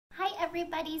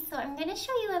everybody. So I'm going to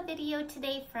show you a video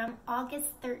today from August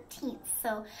 13th.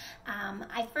 So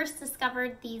I first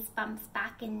discovered these bumps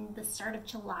back in the start of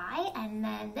July, and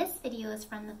then this video is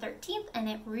from the 13th, and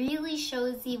it really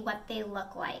shows you what they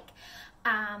look like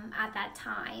at that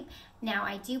time. Now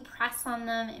I do press on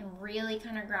them and really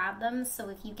kind of grab them, so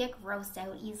if you get grossed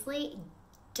out easily,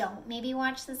 don't maybe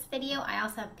watch this video. I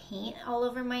also have paint all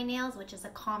over my nails, which is a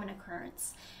common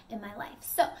occurrence in my life.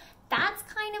 So that's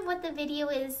kind of what the video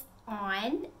is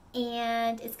on,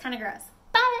 and it's kind of gross,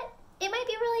 but it might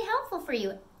be really helpful for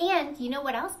you. And you know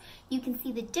what else? You can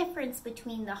see the difference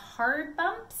between the hard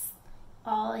bumps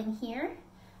all in here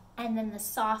and then the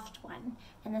soft one.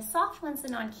 And the soft one's the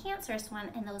non-cancerous one,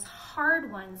 and those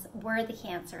hard ones were the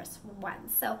cancerous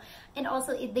ones. So, and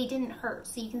also they didn't hurt.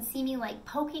 So you can see me like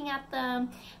poking at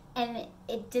them, and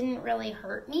it didn't really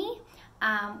hurt me.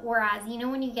 Whereas, you know,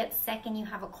 when you get sick and you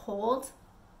have a cold,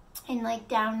 and like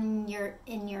down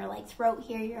in your like throat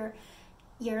here,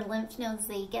 your lymph nodes,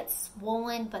 they get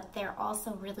swollen, but they're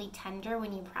also really tender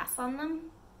when you press on them.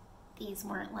 These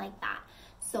weren't like that.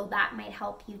 So that might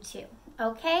help you too.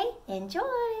 Okay, enjoy.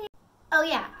 Oh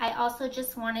yeah, I also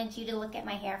just wanted you to look at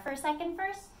my hair for a second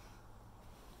first.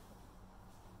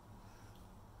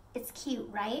 It's cute,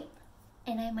 right?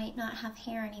 And I might not have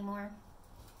hair anymore.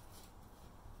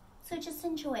 So just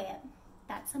enjoy it.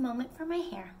 That's a moment for my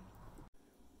hair.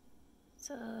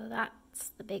 So that's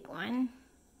the big one.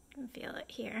 You can feel it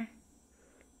here.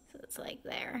 So it's like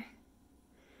there.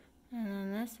 And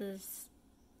then this is,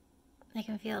 I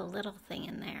can feel a little thing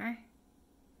in there.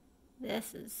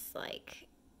 This is like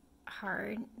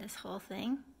hard, this whole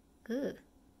thing. Ooh.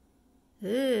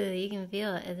 Ooh, you can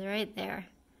feel it. It's right there.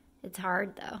 It's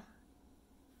hard though.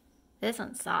 This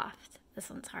one's soft. This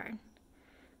one's hard.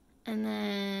 And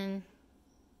then,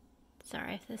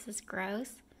 sorry if this is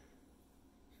gross.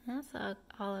 That's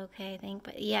all okay, I think.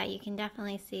 But yeah, you can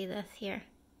definitely see this here.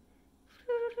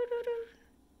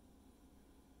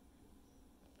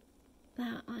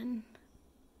 That one.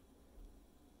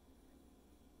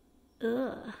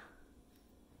 Ugh.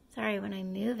 Sorry, when I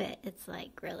move it, it's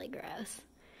like really gross.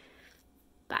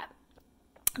 But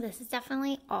this is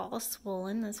definitely all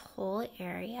swollen, this whole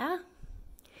area.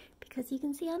 Because you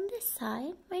can see on this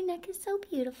side, my neck is so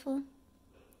beautiful.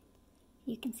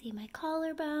 You can see my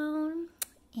collarbone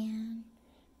and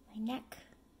my neck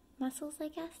muscles, I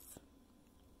guess.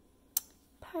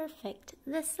 Perfect.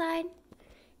 This side,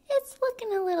 it's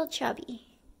looking a little chubby.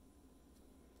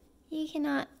 You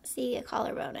cannot see a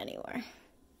collarbone anymore.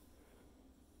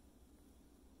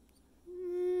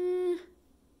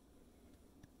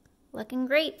 Looking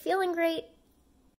great, feeling great.